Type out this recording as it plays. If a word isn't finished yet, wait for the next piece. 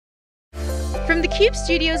From theCUBE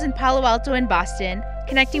studios in Palo Alto and Boston,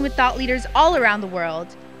 connecting with thought leaders all around the world,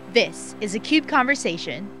 this is a CUBE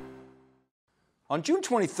Conversation. On June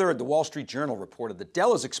 23rd, the Wall Street Journal reported that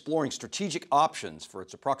Dell is exploring strategic options for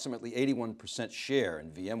its approximately 81% share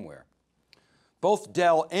in VMware. Both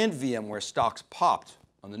Dell and VMware stocks popped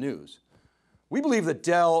on the news. We believe that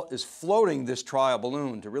Dell is floating this trial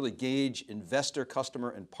balloon to really gauge investor,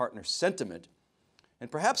 customer, and partner sentiment, and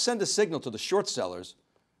perhaps send a signal to the short sellers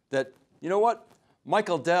that, you know what,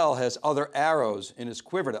 Michael Dell has other arrows in his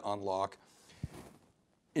quiver to unlock.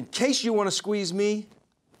 In case you want to squeeze me,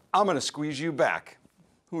 I'm going to squeeze you back.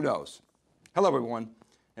 Who knows? Hello everyone,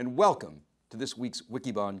 and welcome to this week's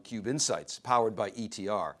Wikibon CUBE Insights, powered by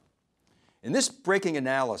ETR. In this breaking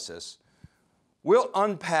analysis, we'll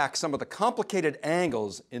unpack some of the complicated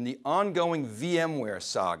angles in the ongoing VMware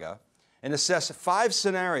saga and assess 5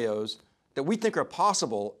 scenarios that we think are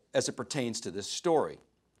possible as it pertains to this story.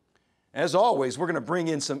 As always, we're going to bring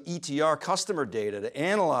in some ETR customer data to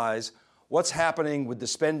analyze what's happening with the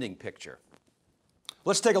spending picture.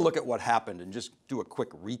 Let's take a look at what happened and just do a quick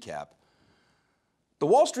recap. The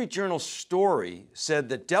Wall Street Journal story said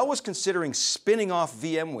that Dell was considering spinning off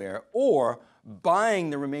VMware or buying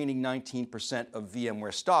the remaining 19% of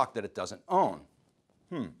VMware stock that it doesn't own.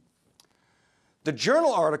 The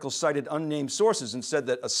Journal article cited unnamed sources and said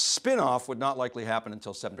that a spin-off would not likely happen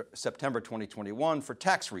until September 2021 for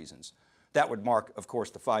tax reasons. That would mark, of course,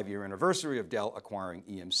 the 5-year anniversary of Dell acquiring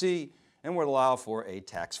EMC and would allow for a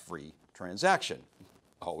tax-free transaction.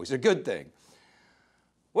 Always a good thing.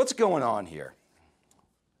 What's going on here?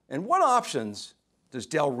 And what options does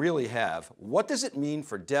Dell really have? What does it mean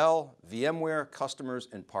for Dell, VMware, customers,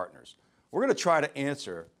 and partners? We're going to try to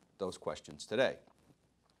answer those questions today.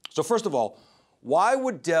 So first of all, why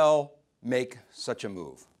would Dell make such a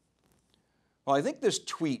move? Well, I think this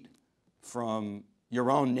tweet from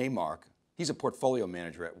Yaron Neymark, he's a portfolio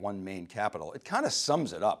manager at One Main Capital, it kind of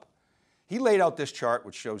sums it up. He laid out this chart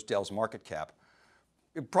which shows Dell's market cap.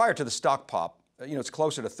 Prior to the stock pop, it's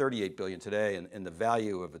closer to 38 billion today, and the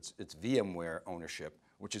value of its VMware ownership,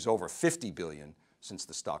 which is over 50 billion since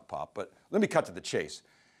the stock pop. But let me cut to the chase.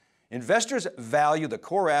 Investors value the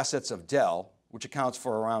core assets of Dell, which accounts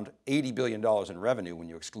for around $80 billion in revenue when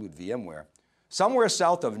you exclude VMware, somewhere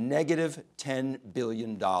south of negative $10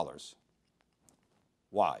 billion.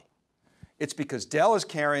 Why? It's because Dell is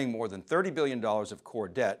carrying more than $30 billion of core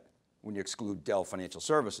debt when you exclude Dell Financial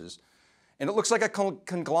Services, and it looks like a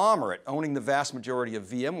conglomerate owning the vast majority of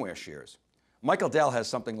VMware shares. Michael Dell has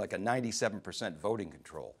something like a 97% voting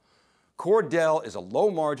control. Core Dell is a low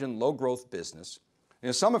margin, low growth business.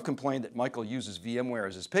 Some have complained that Michael uses VMware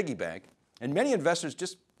as his piggy bank, and many investors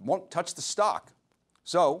just won't touch the stock.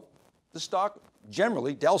 So the stock,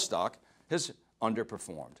 generally Dell stock, has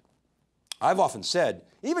underperformed. I've often said,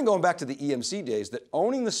 even going back to the EMC days, that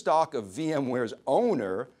owning the stock of VMware's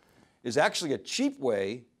owner is actually a cheap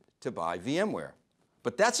way to buy VMware.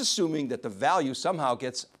 But that's assuming that the value somehow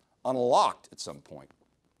gets unlocked at some point.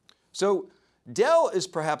 So Dell is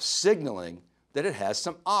perhaps signaling that it has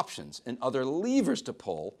some options and other levers to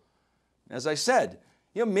pull. As I said,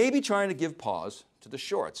 maybe trying to give pause to the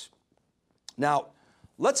shorts. Now,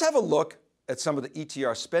 let's have a look at some of the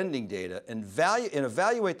ETR spending data and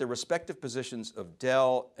evaluate the respective positions of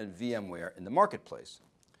Dell and VMware in the marketplace.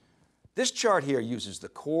 This chart here uses the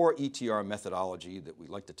core ETR methodology that we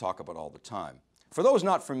like to talk about all the time. For those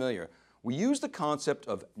not familiar, we use the concept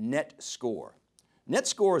of net score. Net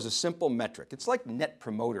score is a simple metric. It's like net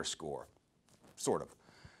promoter score, sort of.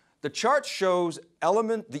 The chart shows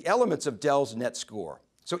the elements of Dell's net score.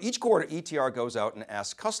 So each quarter, ETR goes out and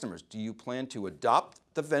asks customers, do you plan to adopt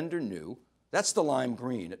the vendor new? That's the lime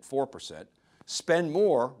green at 4%. Spend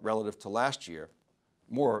more relative to last year,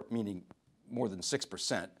 more meaning more than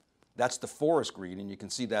 6%. That's the forest green, and you can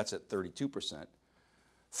see that's at 32%.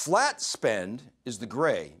 Flat spend is the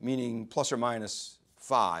gray, meaning plus or minus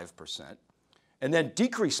 5%. And then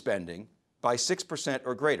decrease spending by 6%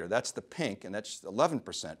 or greater. That's the pink, and that's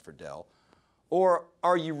 11% for Dell. Or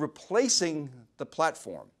are you replacing the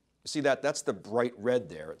platform? You see that's the bright red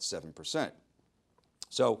there at 7%.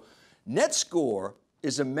 So net score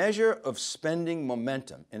is a measure of spending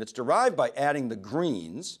momentum, and it's derived by adding the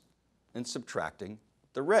greens and subtracting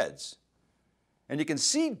the reds. And you can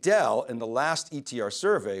see Dell in the last ETR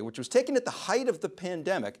survey, which was taken at the height of the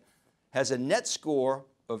pandemic, has a net score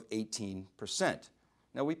of 18%.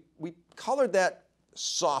 Now we colored that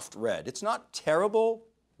soft red. It's not terrible,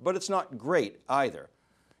 but it's not great either.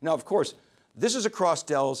 Now, of course, this is across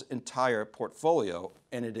Dell's entire portfolio,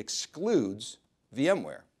 and it excludes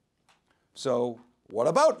VMware. So what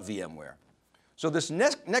about VMware? So this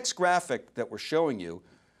next graphic that we're showing you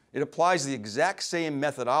it applies the exact same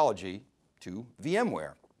methodology to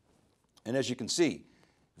VMware. And as you can see,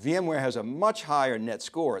 VMware has a much higher net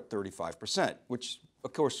score at 35%, which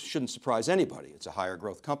of course shouldn't surprise anybody. It's a higher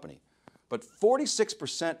growth company. But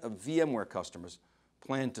 46% of VMware customers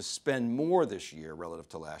plan to spend more this year relative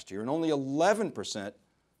to last year, and only 11%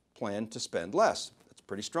 plan to spend less. That's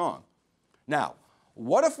pretty strong. Now,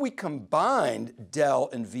 what if we combined Dell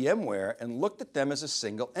and VMware and looked at them as a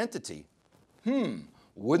single entity?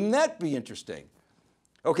 Wouldn't that be interesting?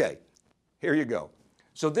 Okay, here you go.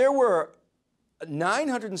 So there were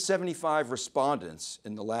 975 respondents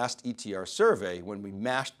in the last ETR survey when we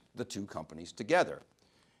mashed the two companies together.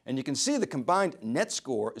 And you can see the combined net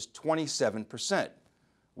score is 27%,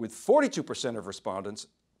 with 42% of respondents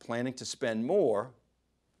planning to spend more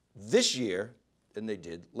this year than they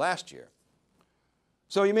did last year.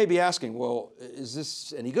 So you may be asking, well, is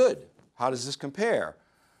this any good? How does this compare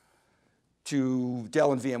to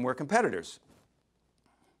Dell and VMware competitors?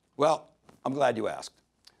 Well, I'm glad you asked.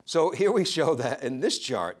 So here we show that in this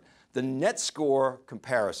chart, the net score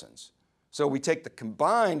comparisons. So we take the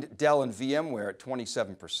combined Dell and VMware at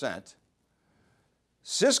 27%.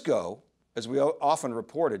 Cisco, as we often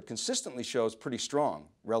reported, consistently shows pretty strong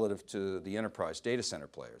relative to the enterprise data center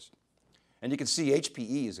players. And you can see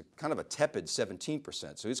HPE is kind of a tepid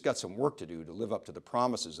 17%, so it's got some work to do to live up to the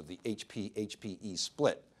promises of the HP-HPE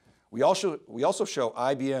split. We also show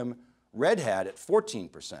IBM Red Hat at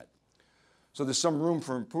 14%. So there's some room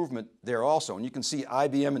for improvement there also. And you can see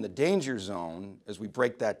IBM in the danger zone as we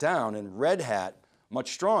break that down, and Red Hat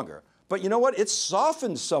much stronger. But you know what? It's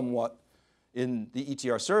softened somewhat in the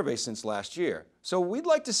ETR survey since last year. So we'd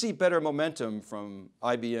like to see better momentum from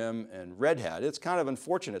IBM and Red Hat. It's kind of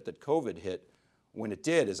unfortunate that COVID hit when it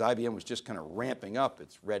did, as IBM was just kind of ramping up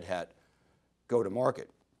its Red Hat go-to-market.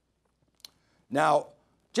 Now,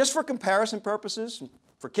 just for comparison purposes,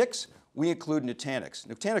 for kicks, we include Nutanix.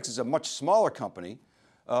 Nutanix is a much smaller company,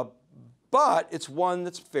 but it's one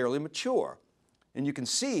that's fairly mature. And you can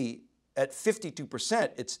see at 52%,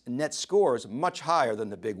 its net score is much higher than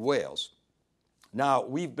the big whales. Now,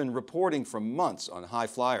 we've been reporting for months on high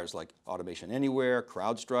flyers like Automation Anywhere,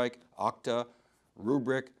 CrowdStrike, Okta,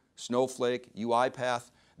 Rubrik, Snowflake,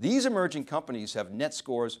 UiPath. These emerging companies have net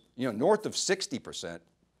scores, north of 60%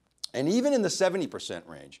 and even in the 70%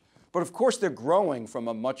 range. But of course, they're growing from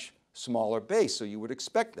a much smaller base, so you would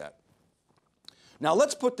expect that. Now,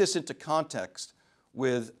 let's put this into context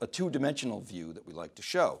with a two-dimensional view that we like to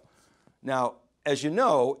show. Now, as you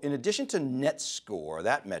know, in addition to net score,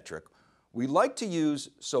 that metric, we like to use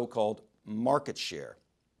so-called market share.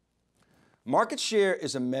 Market share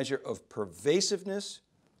is a measure of pervasiveness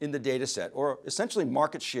in the data set, or essentially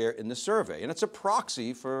market share in the survey, and it's a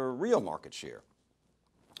proxy for real market share.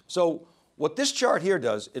 So what this chart here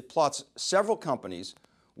does, it plots several companies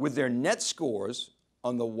with their net scores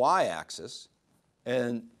on the y-axis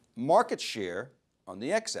and market share on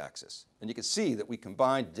the x-axis. And you can see that we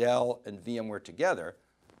combined Dell and VMware together,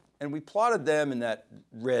 and we plotted them in that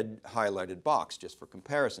red highlighted box just for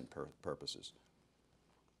comparison purposes.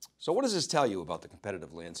 So what does this tell you about the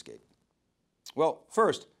competitive landscape? Well,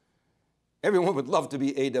 first, everyone would love to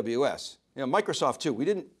be AWS. Microsoft too. We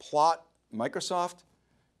didn't plot Microsoft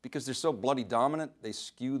because they're so bloody dominant, they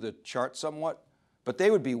skew the chart somewhat, but they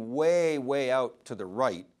would be way, way out to the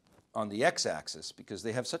right on the x-axis because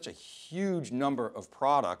they have such a huge number of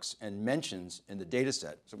products and mentions in the data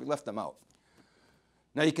set, so we left them out.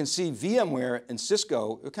 Now you can see VMware and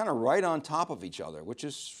Cisco are kind of right on top of each other, which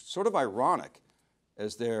is sort of ironic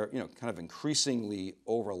as they're kind of increasingly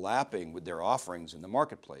overlapping with their offerings in the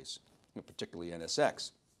marketplace, particularly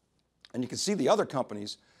NSX. And you can see the other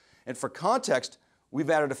companies, and for context, we've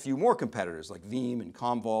added a few more competitors like Veeam and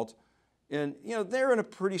Commvault, and they're in a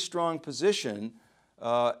pretty strong position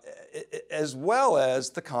as well as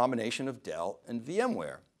the combination of Dell and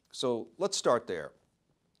VMware. So let's start there.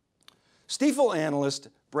 Stifel analyst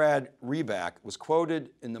Brad Reback was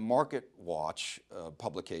quoted in the Market Watch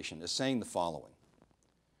publication as saying the following: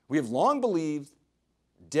 "We have long believed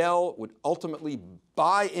Dell would ultimately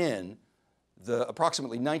buy in the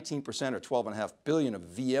approximately 19% or $12.5 billion of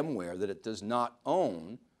VMware that it does not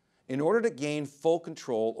own in order to gain full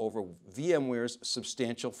control over VMware's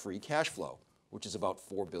substantial free cash flow, which is about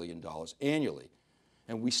 $4 billion annually.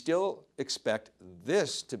 And we still expect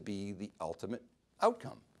this to be the ultimate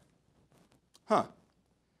outcome." Huh.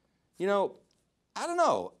 I don't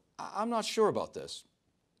know. I'm not sure about this.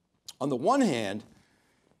 On the one hand,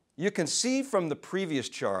 you can see from the previous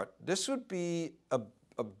chart, this would be a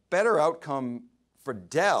better outcome for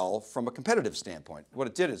Dell from a competitive standpoint. What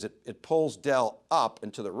it did is it pulls Dell up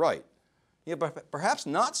and to the right. but perhaps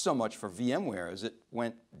not so much for VMware as it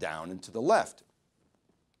went down and to the left.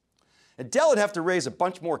 And Dell would have to raise a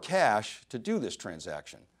bunch more cash to do this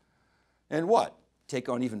transaction. And what? Take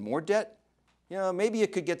on even more debt? Maybe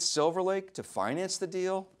it could get Silver Lake to finance the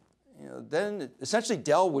deal. Then essentially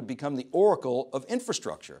Dell would become the oracle of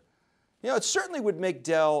infrastructure. It certainly would make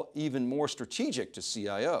Dell even more strategic to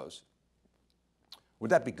CIOs.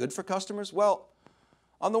 Would that be good for customers? Well,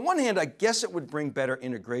 on the one hand, I guess it would bring better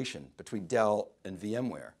integration between Dell and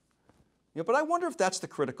VMware. But I wonder if that's the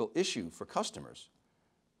critical issue for customers.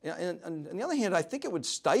 And on the other hand, I think it would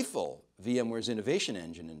stifle VMware's innovation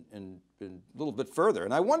engine and a little bit further.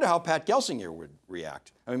 And I wonder how Pat Gelsinger would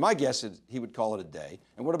react. I mean, my guess is he would call it a day.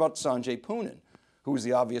 And what about Sanjay Poonen, who is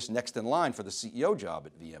the obvious next in line for the CEO job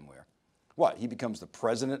at VMware? What, he becomes the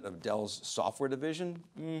president of Dell's software division?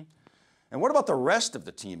 And what about the rest of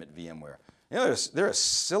the team at VMware? They're a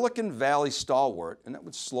Silicon Valley stalwart, and that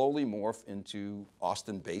would slowly morph into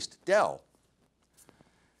Austin-based Dell.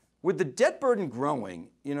 With the debt burden growing,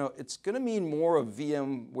 it's going to mean more of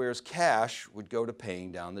VMware's cash would go to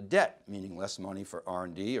paying down the debt, meaning less money for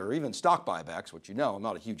R&D or even stock buybacks, which I'm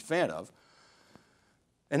not a huge fan of.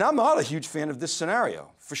 And I'm not a huge fan of this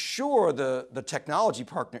scenario. For sure, the technology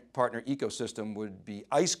partner ecosystem would be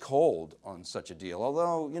ice cold on such a deal,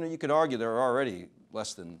 although you could argue they're already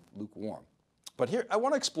less than lukewarm. But here, I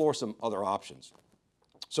want to explore some other options.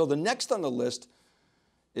 So the next on the list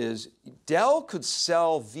is Dell could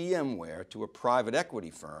sell VMware to a private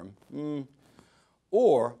equity firm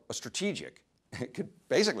or a strategic. It could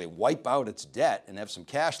basically wipe out its debt and have some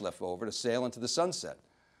cash left over to sail into the sunset.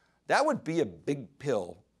 That would be a big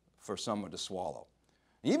pill for someone to swallow.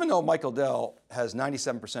 Even though Michael Dell has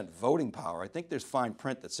 97% voting power, I think there's fine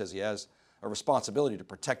print that says he has a responsibility to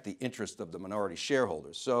protect the interest of the minority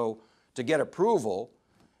shareholders. So to get approval,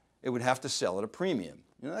 it would have to sell at a premium.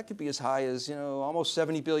 That could be as high as almost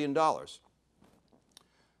 $70 billion.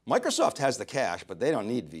 Microsoft has the cash, but they don't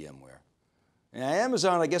need VMware. And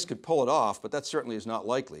Amazon, I guess, could pull it off, but that certainly is not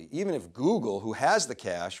likely, even if Google, who has the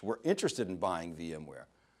cash, were interested in buying VMware.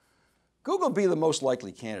 Google would be the most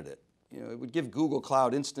likely candidate. It would give Google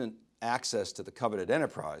Cloud instant access to the coveted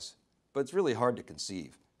enterprise, but it's really hard to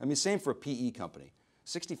conceive. I mean, same for a PE company.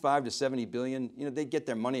 65 to 70 billion, they'd get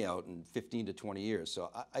their money out in 15 to 20 years.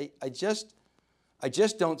 So I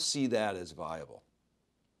just don't see that as viable.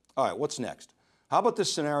 All right, what's next? How about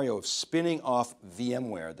this scenario of spinning off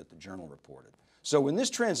VMware that the Journal reported? So in this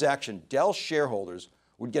transaction, Dell shareholders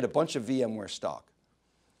would get a bunch of VMware stock.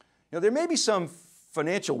 There may be some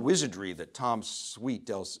financial wizardry that Tom Sweet,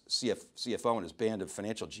 Dell's CFO, and his band of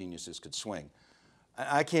financial geniuses could swing.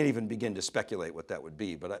 I can't even begin to speculate what that would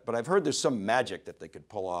be, but I've heard there's some magic that they could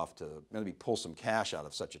pull off to maybe pull some cash out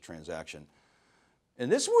of such a transaction. And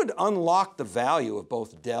this would unlock the value of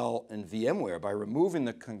both Dell and VMware by removing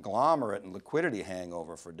the conglomerate and liquidity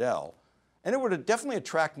hangover for Dell. And it would definitely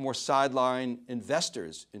attract more sideline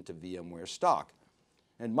investors into VMware stock.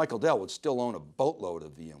 And Michael Dell would still own a boatload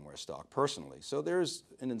of VMware stock personally. So there's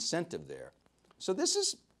an incentive there. So this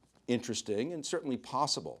is interesting and certainly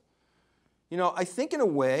possible. I think in a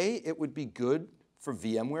way it would be good for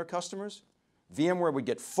VMware customers. VMware would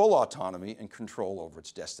get full autonomy and control over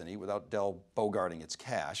its destiny without Dell bogarting its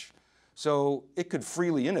cash, so it could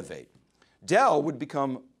freely innovate. Dell would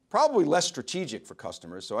become probably less strategic for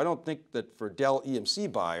customers, so I don't think that for Dell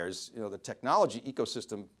EMC buyers, the technology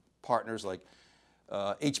ecosystem partners like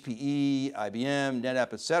HPE, IBM,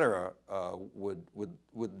 NetApp, et cetera,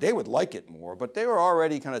 they would like it more, but they were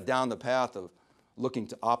already kind of down the path of looking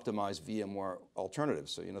to optimize VMware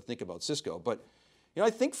alternatives. So, think about Cisco. But, I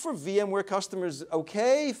think for VMware customers,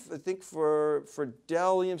 okay. I think for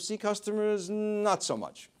Dell EMC customers, not so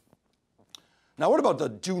much. Now, what about the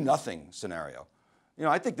do-nothing scenario?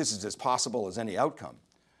 I think this is as possible as any outcome.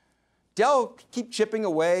 Dell keep chipping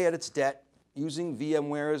away at its debt, using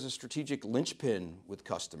VMware as a strategic linchpin with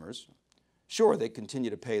customers. Sure, they continue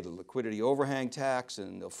to pay the liquidity overhang tax,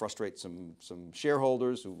 and they'll frustrate some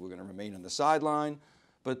shareholders who are going to remain on the sideline,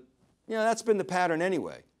 but that's been the pattern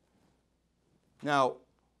anyway. Now,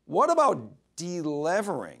 what about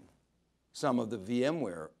delevering some of the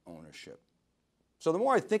VMware ownership? So the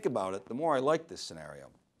more I think about it, the more I like this scenario.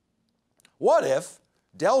 What if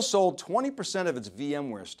Dell sold 20% of its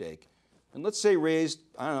VMware stake and let's say raised,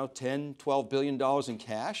 I don't know, $10, $12 billion in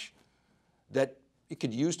cash that it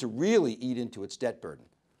could use to really eat into its debt burden?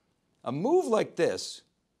 A move like this,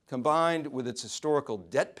 combined with its historical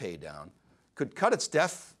debt pay down, could cut its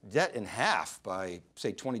debt in half by,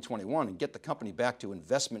 say, 2021 and get the company back to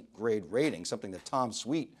investment-grade rating, something that Tom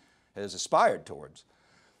Sweet has aspired towards.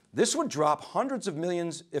 This would drop hundreds of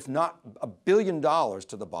millions, if not $1 billion,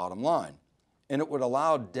 to the bottom line. and it would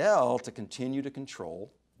allow Dell to continue to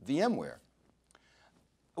control VMware.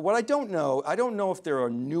 What I don't know if there are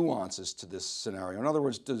nuances to this scenario. In other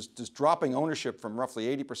words, does dropping ownership from roughly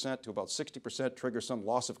 80% to about 60% trigger some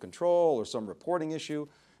loss of control or some reporting issue?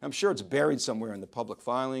 I'm sure it's buried somewhere in the public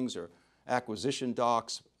filings or acquisition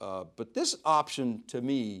docs, but this option to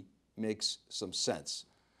me makes some sense.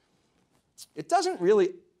 It doesn't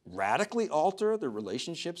really radically alter the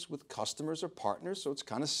relationships with customers or partners, so it's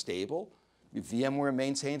kind of stable. VMware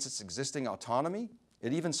maintains its existing autonomy.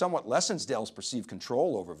 It even somewhat lessens Dell's perceived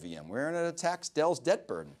control over VMware, and it attacks Dell's debt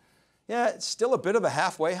burden. Yeah, it's still a bit of a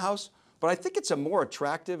halfway house, but I think it's a more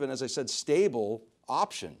attractive and, as I said, stable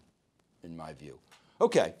option in my view.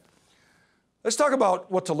 Okay, let's talk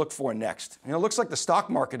about what to look for next. It looks like the stock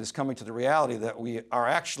market is coming to the reality that we are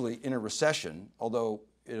actually in a recession, although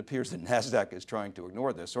it appears that NASDAQ is trying to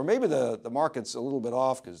ignore this. Or maybe the market's a little bit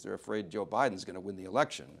off because they're afraid Joe Biden's going to win the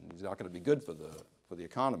election and he's not going to be good for the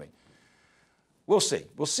economy. We'll see.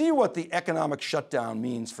 We'll see what the economic shutdown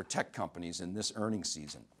means for tech companies in this earnings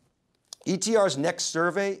season. ETR's next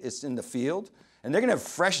survey is in the field, and they're going to have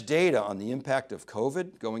fresh data on the impact of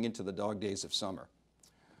COVID going into the dog days of summer.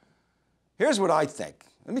 Here's what I think.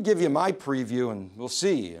 Let me give you my preview, and we'll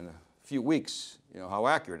see in a few weeks how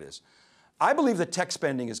accurate it is. I believe that tech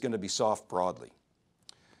spending is going to be soft broadly.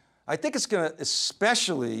 I think it's going to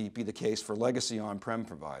especially be the case for legacy on-prem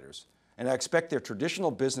providers, and I expect their traditional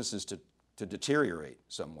businesses to deteriorate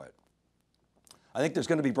somewhat. I think there's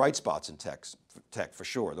going to be bright spots in tech for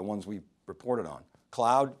sure, the ones we reported on.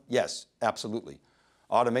 Cloud, yes, absolutely.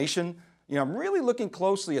 Automation, I'm really looking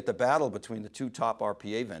closely at the battle between the two top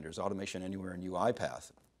RPA vendors, Automation Anywhere and UiPath.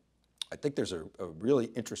 I think there's a really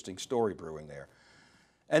interesting story brewing there.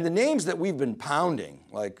 And the names that we've been pounding,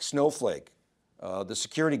 like Snowflake, the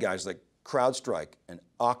security guys like CrowdStrike and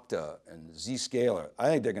Okta and Zscaler, I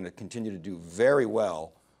think they're going to continue to do very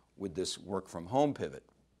well with this work from home pivot.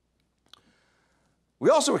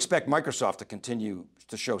 We also expect Microsoft to continue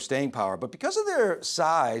to show staying power, but because of their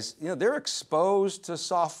size, they're exposed to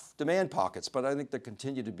soft demand pockets, but I think they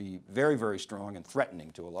continue to be very, very strong and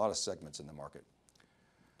threatening to a lot of segments in the market.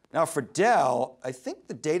 Now for Dell, I think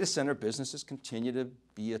the data center businesses continue to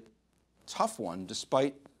be a tough one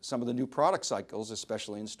despite some of the new product cycles,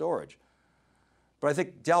 especially in storage. But I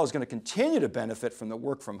think Dell is going to continue to benefit from the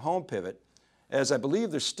work from home pivot, as I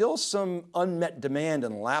believe there's still some unmet demand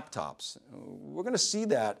in laptops. We're going to see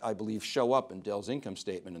that, I believe, show up in Dell's income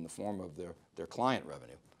statement in the form of their client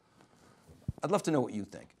revenue. I'd love to know what you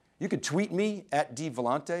think. You could tweet me at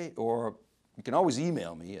dvellante, or you can always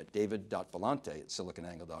email me at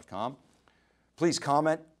david.vellante@siliconangle.com. Please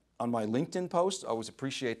comment on my LinkedIn post. I always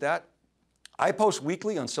appreciate that. I post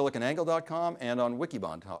weekly on siliconangle.com and on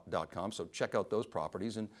wikibon.com, so check out those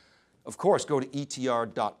properties. And of course, go to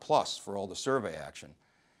etr.plus for all the survey action.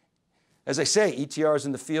 As I say, ETR is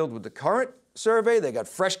in the field with the current survey. They got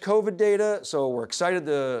fresh COVID data, so we're excited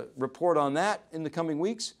to report on that in the coming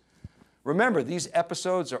weeks. Remember, these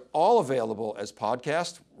episodes are all available as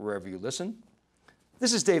podcasts wherever you listen.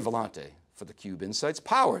 This is Dave Vellante for theCUBE Insights,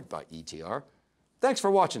 powered by ETR. Thanks for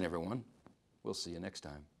watching, everyone. We'll see you next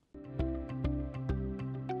time.